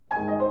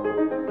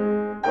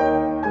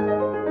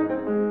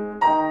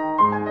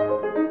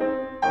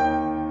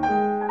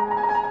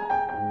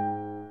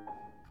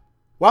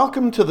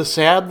Welcome to the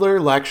Sadler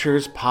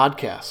Lectures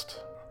podcast.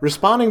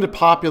 Responding to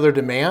popular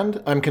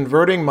demand, I'm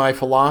converting my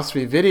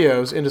philosophy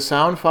videos into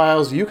sound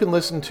files you can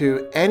listen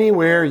to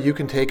anywhere you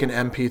can take an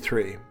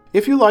MP3.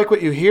 If you like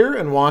what you hear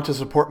and want to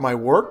support my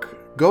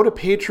work, go to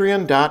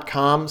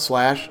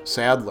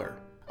patreon.com/Sadler.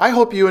 I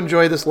hope you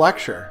enjoy this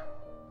lecture.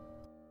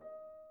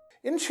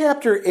 In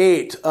Chapter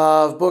 8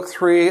 of Book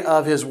 3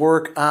 of his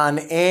work on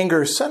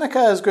anger,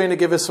 Seneca is going to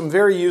give us some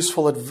very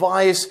useful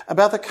advice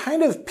about the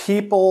kind of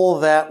people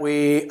that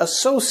we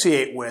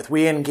associate with,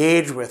 we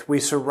engage with,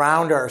 we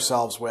surround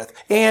ourselves with.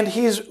 And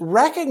he's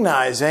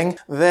recognizing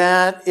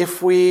that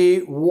if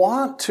we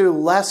want to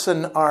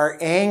lessen our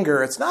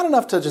anger, it's not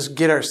enough to just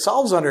get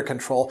ourselves under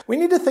control. We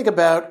need to think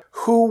about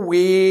who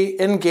we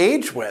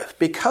engage with,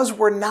 because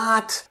we're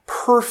not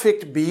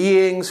perfect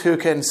beings who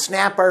can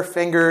snap our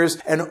fingers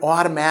and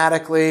automatically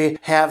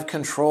have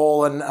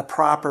control and a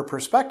proper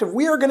perspective.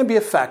 We are going to be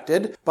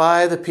affected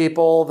by the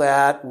people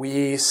that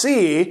we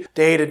see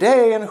day to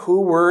day and who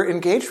we're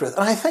engaged with.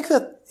 And I think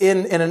that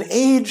in an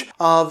age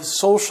of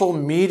social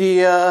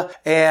media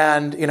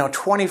and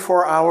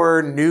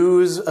 24-hour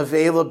news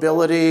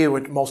availability,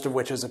 most of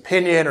which is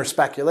opinion or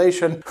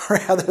speculation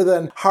rather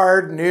than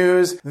hard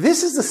news,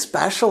 this is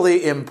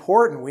especially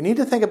important. We need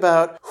to think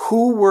about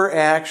who we're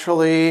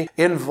actually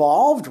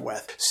involved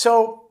with.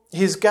 So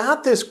he's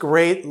got this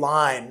great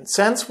line: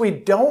 since we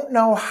don't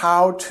know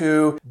how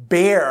to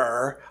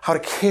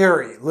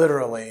carry,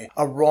 literally,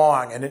 a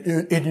wrong, an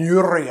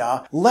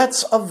injuria,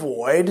 let's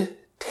avoid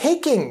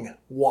taking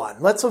one.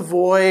 Let's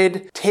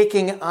avoid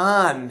taking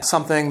on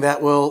something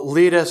that will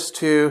lead us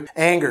to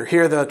anger.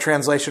 Here, the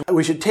translation: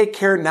 we should take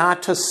care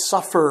not to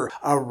suffer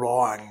a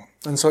wrong.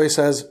 And so he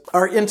says,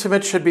 our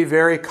intimates should be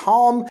very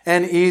calm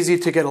and easy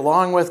to get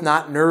along with,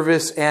 not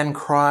nervous and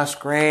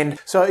cross-grained.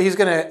 So he's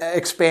going to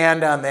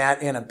expand on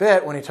that in a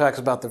bit when he talks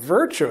about the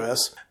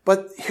virtuous.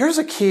 But here's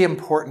a key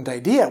important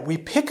idea. We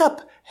pick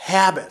up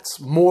habits,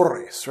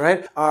 mores,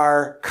 right?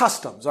 Our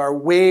customs, our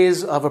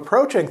ways of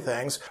approaching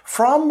things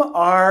from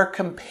our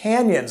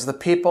companions, the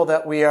people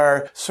that we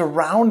are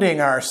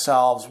surrounding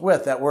ourselves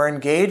with, that we're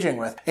engaging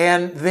with.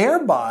 And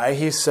thereby,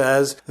 he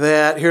says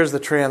that, here's the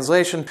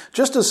translation,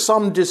 just as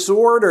some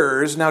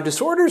disorders, now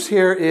disorders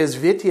here is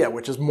vitya,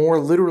 which is more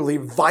literally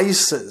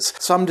vices.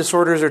 Some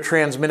disorders are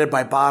transmitted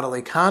by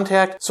bodily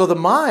contact. So the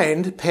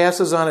mind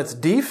passes on its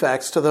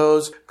defects to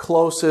those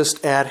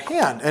closest at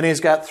hand. And he's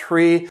got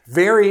three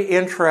very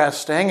interesting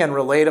and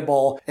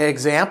relatable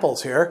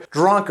examples here.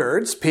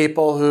 Drunkards,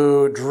 people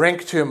who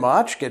drink too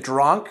much, get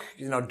drunk,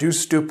 do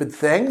stupid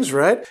things,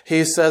 right?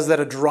 He says that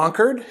a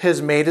drunkard has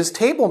made his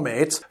table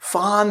mates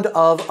fond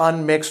of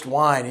unmixed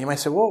wine. You might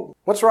say, well,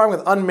 what's wrong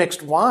with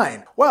unmixed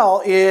wine?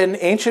 Well, in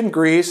ancient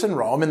Greece and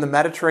Rome, in the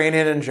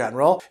Mediterranean in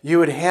general, you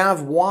would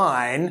have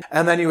wine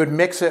and then you would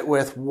mix it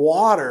with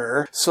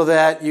water so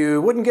that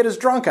you wouldn't get as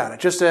drunk on it.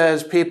 Just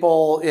as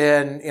people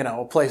in,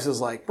 places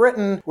like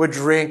Britain would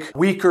drink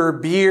weaker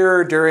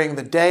beer during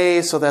the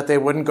day so that they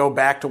wouldn't go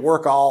back to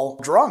work all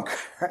drunk,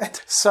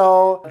 right?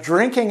 So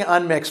drinking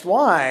unmixed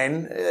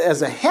wine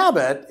as a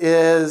habit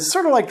is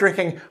sort of like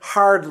drinking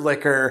hard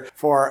liquor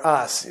for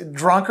us.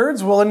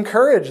 Drunkards will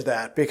encourage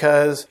that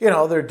because,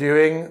 they're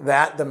doing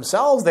that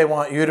themselves. They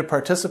want you to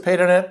participate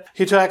in it.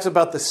 He talks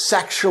about the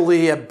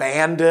sexually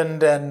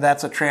abandoned, and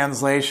that's a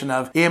translation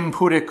of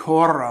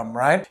impudicicorum,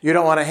 right? You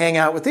don't want to hang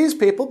out with these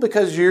people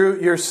because you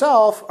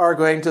yourself are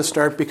going to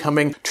start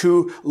becoming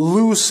too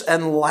loose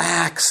and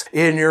lax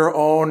in your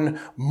own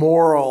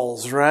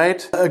morals,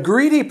 right? A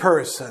greedy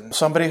person,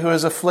 somebody who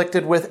is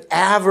afflicted with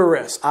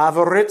avarice,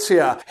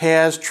 avaritia,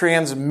 has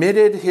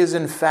transmitted his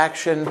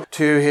infection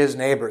to his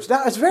neighbors.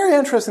 Now, it's very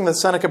interesting that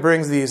Seneca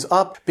brings these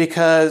up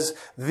because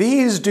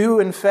these do,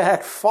 in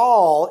fact,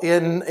 fall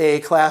in a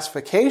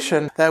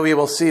classification that we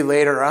will see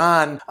later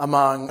on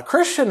among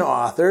Christian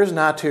authors,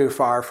 not too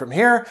far from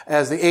here,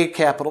 as the 8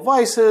 capital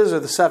vices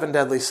or the 7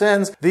 deadly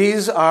sins.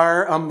 These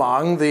are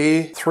among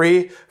the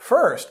 3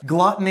 first.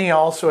 Gluttony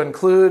also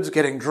includes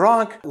getting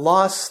drunk,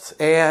 lust,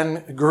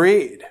 and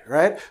greed,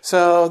 right?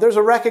 So there's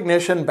a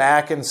recognition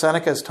back in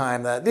Seneca's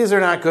time that these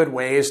are not good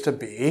ways to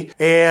be.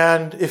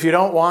 And if you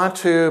don't want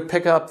to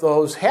pick up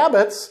those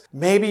habits,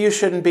 maybe you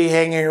shouldn't be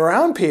hanging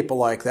around people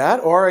like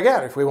that. Or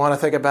again, if we want to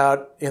think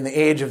about in the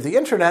age of the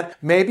internet,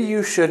 maybe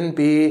you shouldn't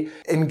be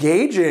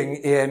engaging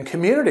in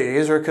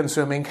communities or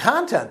consuming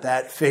content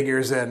that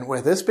figures in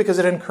with this because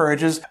it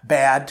encourages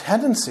bad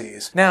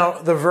tendencies. Now,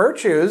 the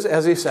virtues,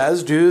 as he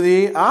says, do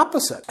the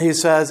opposite. He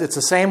says it's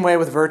the same way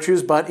with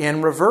virtues, but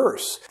in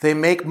reverse. They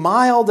make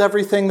mild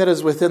everything that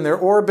is within their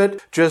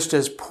orbit, just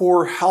as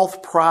poor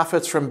health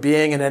profits from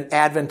being in an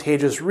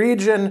advantageous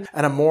region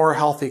and a more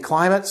healthy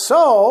climate.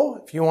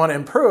 So, if you want to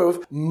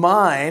improve,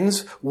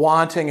 minds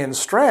wanting in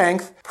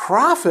strength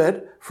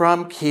profit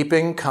from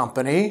keeping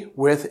company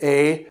with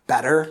a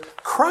better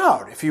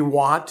crowd. If you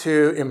want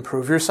to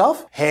improve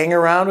yourself, hang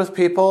around with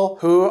people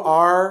who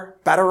are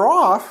better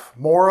off,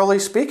 morally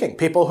speaking.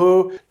 People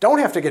who don't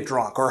have to get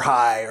drunk or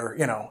high or,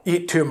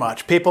 eat too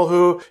much. People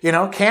who,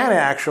 can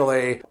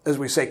actually, as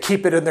we say,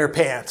 keep it in their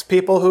pants.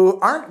 People who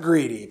aren't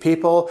greedy.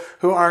 People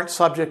who aren't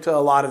subject to a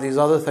lot of these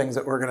other things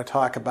that we're going to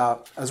talk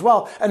about as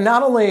well. And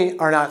not only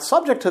are not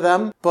subject to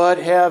them, but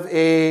have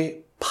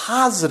a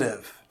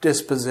positive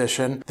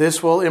disposition.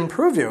 This will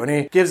improve you. And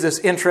he gives this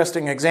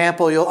interesting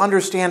example. You'll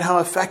understand how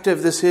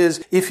effective this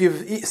is if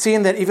you've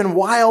seen that even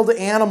wild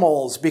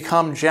animals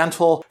become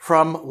gentle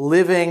from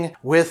living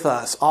with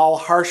us. All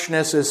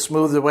harshness is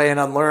smoothed away and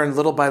unlearned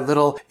little by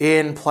little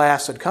in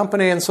placid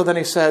company. And so then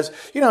he says,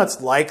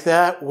 it's like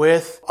that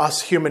with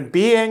us human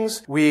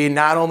beings. We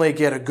not only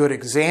get a good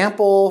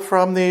example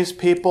from these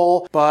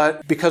people,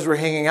 but because we're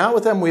hanging out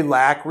with them, we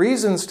lack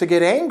reasons to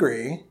get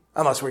angry.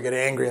 Unless we get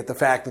angry at the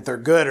fact that they're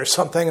good or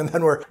something, and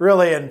then we're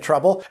really in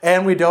trouble.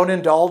 And we don't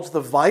indulge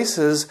the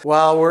vices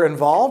while we're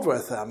involved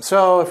with them.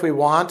 So if we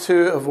want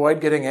to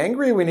avoid getting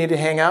angry, we need to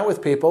hang out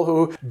with people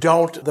who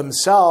don't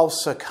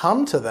themselves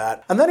succumb to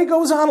that. And then he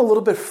goes on a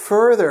little bit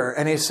further,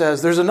 and he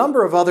says there's a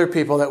number of other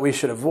people that we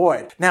should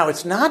avoid. Now,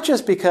 it's not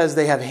just because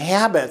they have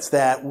habits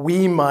that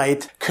we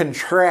might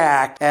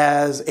contract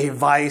as a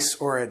vice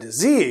or a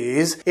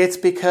disease. It's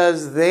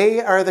because they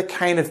are the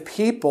kind of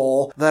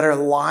people that are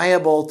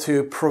liable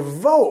to provoke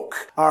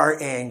our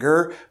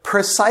anger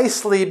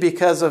precisely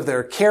because of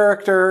their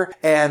character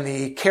and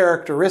the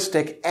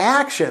characteristic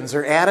actions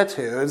or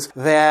attitudes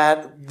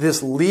that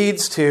this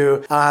leads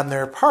to on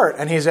their part.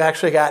 And he's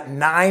actually got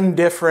 9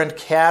 different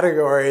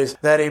categories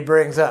that he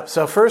brings up.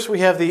 So first we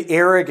have the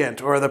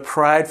arrogant or the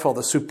prideful, the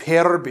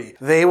superbi.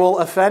 They will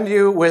offend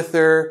you with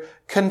their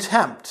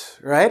contempt,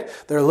 right?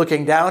 They're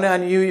looking down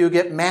on you. You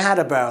get mad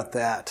about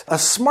that. A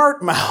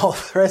smart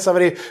mouth, right?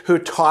 Somebody who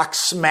talks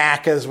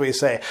smack, as we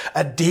say.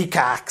 A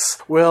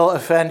decox will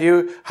offend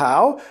you.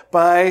 How?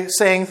 By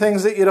saying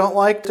things that you don't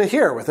like to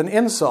hear with an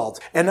insult.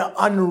 An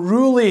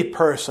unruly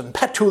person,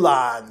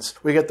 petulans.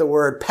 We get the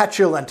word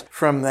petulant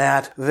from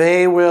that.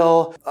 They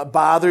will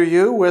bother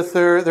you with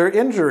their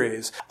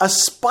injuries. A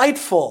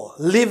spiteful,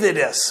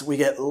 lividus. We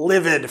get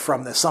livid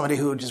from this. Somebody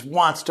who just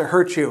wants to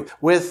hurt you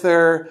with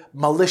their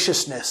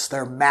malicious,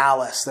 their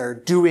malice, they're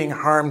doing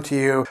harm to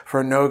you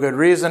for no good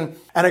reason.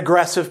 An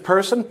aggressive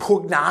person,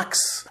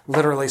 pugnax,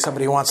 literally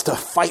somebody who wants to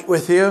fight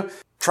with you,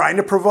 trying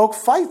to provoke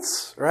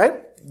fights,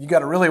 right? You got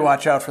to really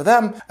watch out for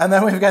them. And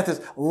then we've got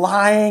this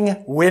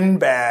lying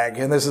windbag.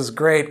 And this is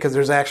great because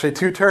there's actually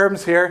 2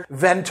 terms here.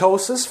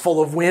 Ventosus, full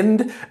of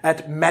wind,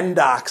 at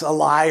mendax, a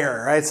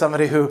liar, right?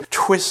 Somebody who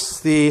twists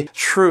the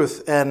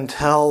truth and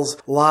tells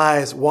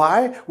lies.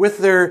 Why? With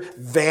their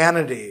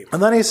vanity.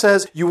 And then he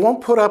says, you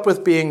won't put up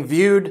with being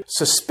viewed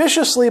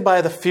suspiciously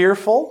by the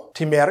fearful,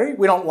 timeri.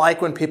 We don't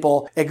like when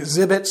people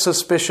exhibit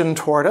suspicion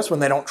toward us, when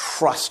they don't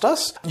trust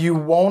us. You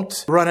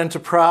won't run into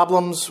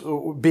problems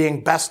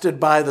being bested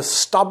by the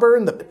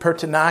stubborn, the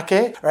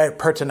pertinace, right,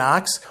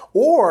 pertinax,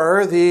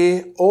 or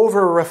the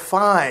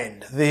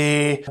over-refined,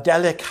 the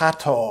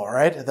delicato,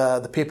 right,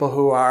 the people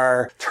who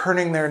are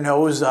turning their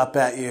nose up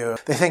at you.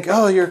 They think,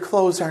 oh, your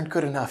clothes aren't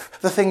good enough.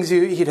 The things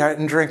you eat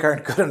and drink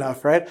aren't good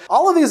enough, right?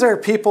 All of these are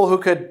people who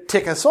could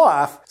tick us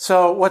off.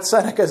 So what's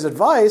Seneca's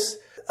advice?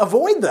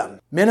 Avoid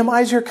them.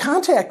 Minimize your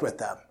contact with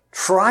them.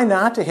 Try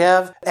not to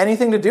have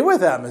anything to do with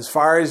them as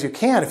far as you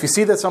can. If you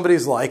see that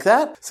somebody's like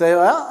that, say,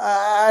 well,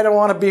 I don't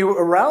want to be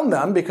around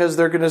them because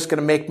they're just going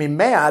to make me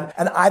mad,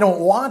 and I don't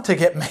want to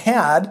get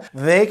mad.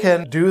 They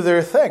can do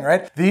their thing,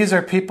 right? These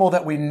are people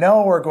that we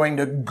know are going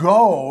to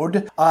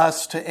goad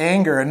us to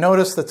anger. And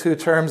notice the 2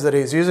 terms that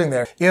he's using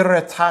there.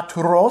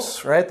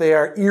 Irritaturos, right? They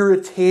are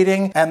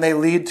irritating and they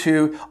lead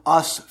to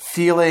us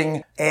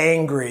feeling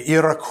angry.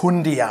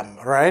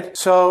 Iracundiam, right?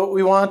 So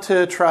we want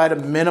to try to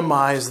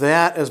minimize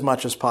that as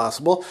much as possible.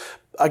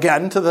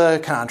 Again, to the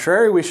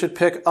contrary, we should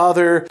pick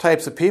other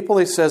types of people.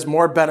 He says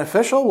more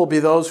beneficial will be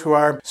those who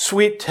are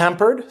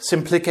sweet-tempered,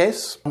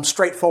 simplices.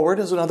 Straightforward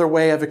is another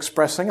way of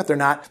expressing it.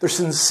 They're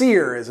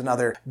sincere is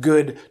another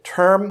good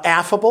term.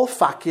 Affable,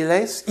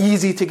 faciles,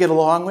 easy to get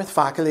along with.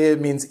 Facile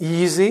means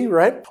easy,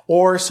 right?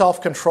 Or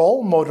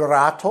self-control,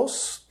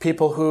 moderatos.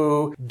 People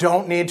who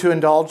don't need to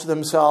indulge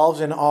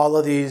themselves in all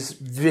of these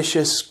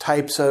vicious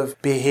types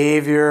of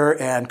behavior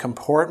and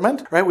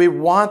comportment, right? We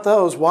want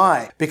those.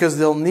 Why? Because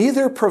they'll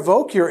neither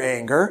provoke your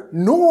anger,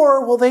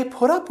 nor will they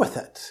put up with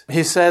it.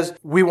 He says,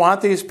 we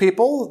want these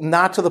people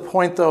not to the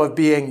point, though, of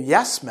being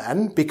yes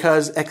men,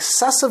 because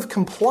excessive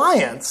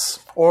compliance,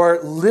 or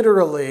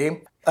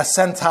literally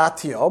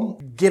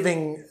assentatio,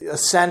 giving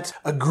assent,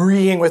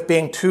 agreeing with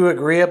being too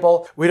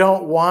agreeable. We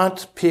don't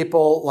want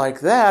people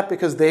like that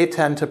because they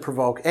tend to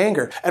provoke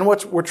anger. And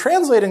what we're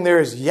translating there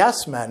is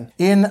yes men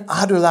in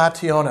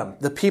adulationem,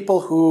 the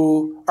people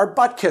who are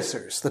butt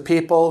kissers, the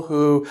people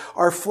who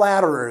are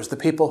flatterers, the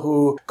people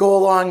who go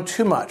along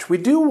too much. We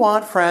do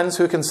want friends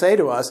who can say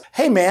to us,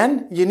 hey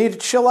man, you need to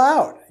chill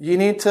out. You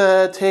need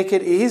to take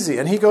it easy.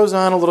 And he goes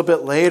on a little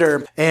bit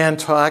later and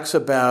talks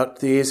about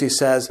these. He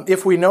says,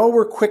 if we know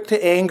we're quick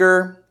to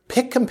anger,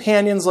 pick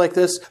companions like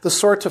this, the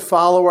sort to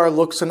follow our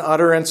looks and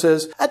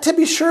utterances. To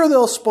be sure,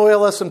 they'll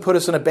spoil us and put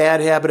us in a bad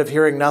habit of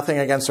hearing nothing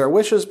against our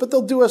wishes, but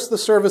they'll do us the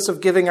service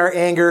of giving our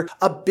anger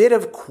a bit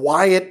of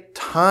quiet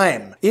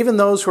time. Even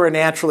those who are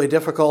naturally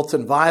difficult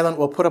and violent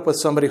will put up with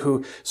somebody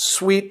who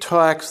sweet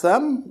talks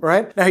them,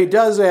 right? Now, he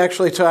does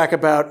actually talk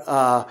about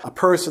a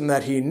person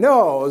that he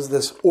knows,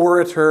 this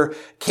orator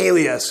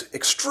Callias,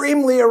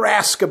 extremely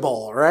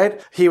irascible,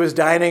 right? He was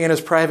dining in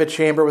his private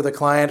chamber with a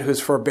client whose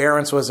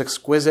forbearance was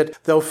exquisite.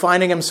 Though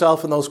finding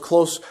himself in those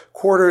close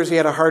quarters, he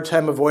had a hard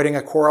time avoiding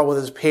a quarrel with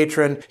his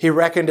patron. He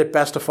reckoned it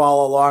best to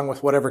follow along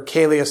with whatever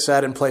Callias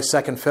said and play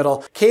second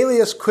fiddle.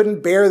 Callias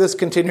couldn't bear this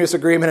continuous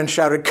agreement and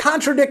shouted,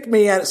 contradict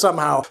me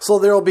somehow, so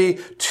there will be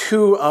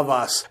two of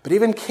us. But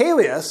even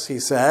Callias, he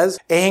says,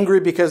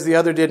 angry because the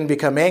other didn't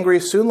become angry,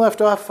 soon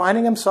left off,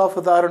 finding himself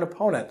without an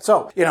opponent.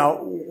 So,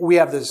 we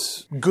have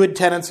this good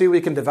tendency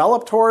we can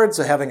develop towards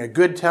having a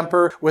good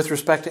temper with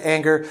respect to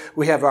anger.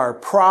 We have our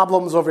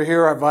problems over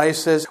here, our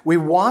vices. We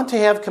want to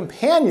have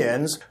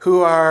companions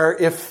who are,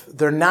 if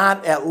they're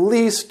not at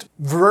least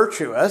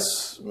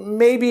virtuous,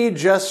 maybe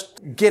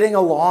just getting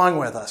along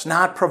with us,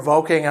 not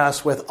provoking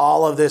us with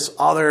all of this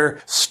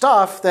other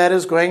stuff that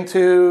is going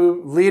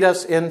to lead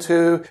us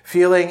into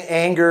feeling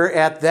anger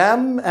at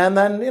them and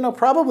then,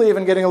 probably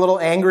even getting a little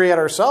angry at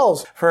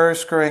ourselves for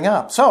screwing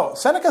up. So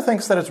Seneca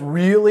thinks that it's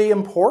really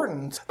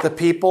important the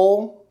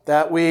people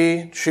that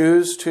we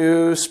choose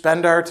to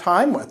spend our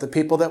time with, the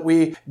people that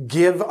we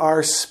give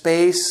our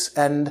space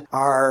and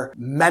our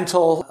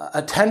mental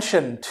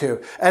attention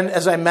to. And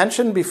as I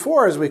mentioned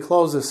before, as we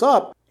close this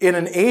up, in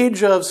an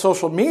age of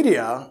social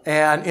media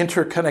and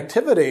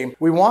interconnectivity,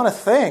 we want to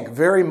think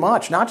very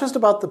much, not just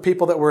about the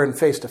people that we're in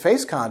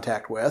face-to-face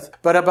contact with,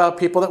 but about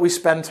people that we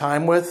spend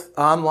time with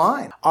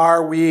online.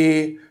 Are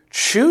we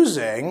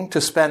choosing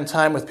to spend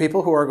time with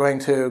people who are going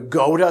to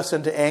goad us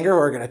into anger, who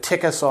are going to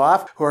tick us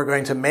off, who are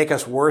going to make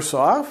us worse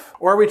off?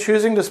 Or are we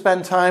choosing to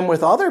spend time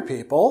with other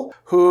people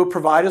who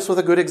provide us with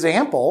a good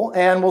example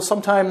and will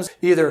sometimes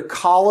either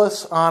call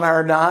us on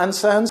our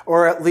nonsense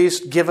or at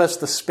least give us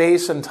the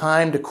space and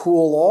time to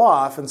cool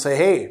off and say,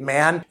 hey,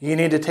 man, you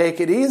need to take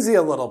it easy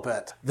a little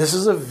bit. This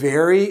is a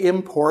very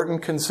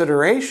important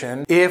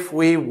consideration if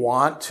we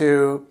want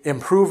to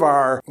improve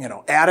our,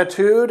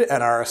 attitude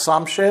and our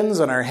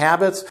assumptions and our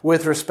habits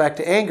with respect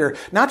to anger,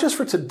 not just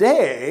for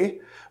today,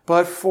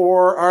 but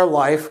for our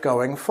life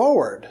going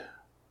forward.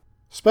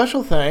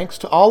 Special thanks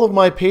to all of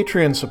my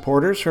Patreon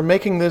supporters for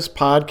making this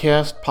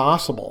podcast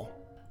possible.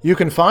 You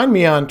can find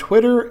me on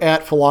Twitter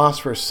at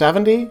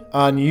Philosopher70,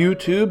 on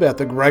YouTube at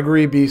the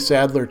Gregory B.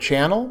 Sadler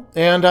channel,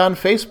 and on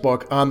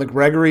Facebook on the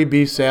Gregory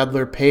B.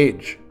 Sadler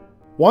page.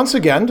 Once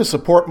again, to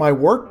support my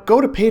work,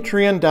 go to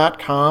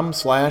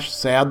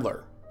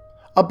patreon.com/Sadler.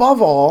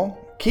 Above all,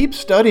 keep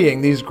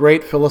studying these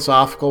great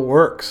philosophical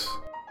works.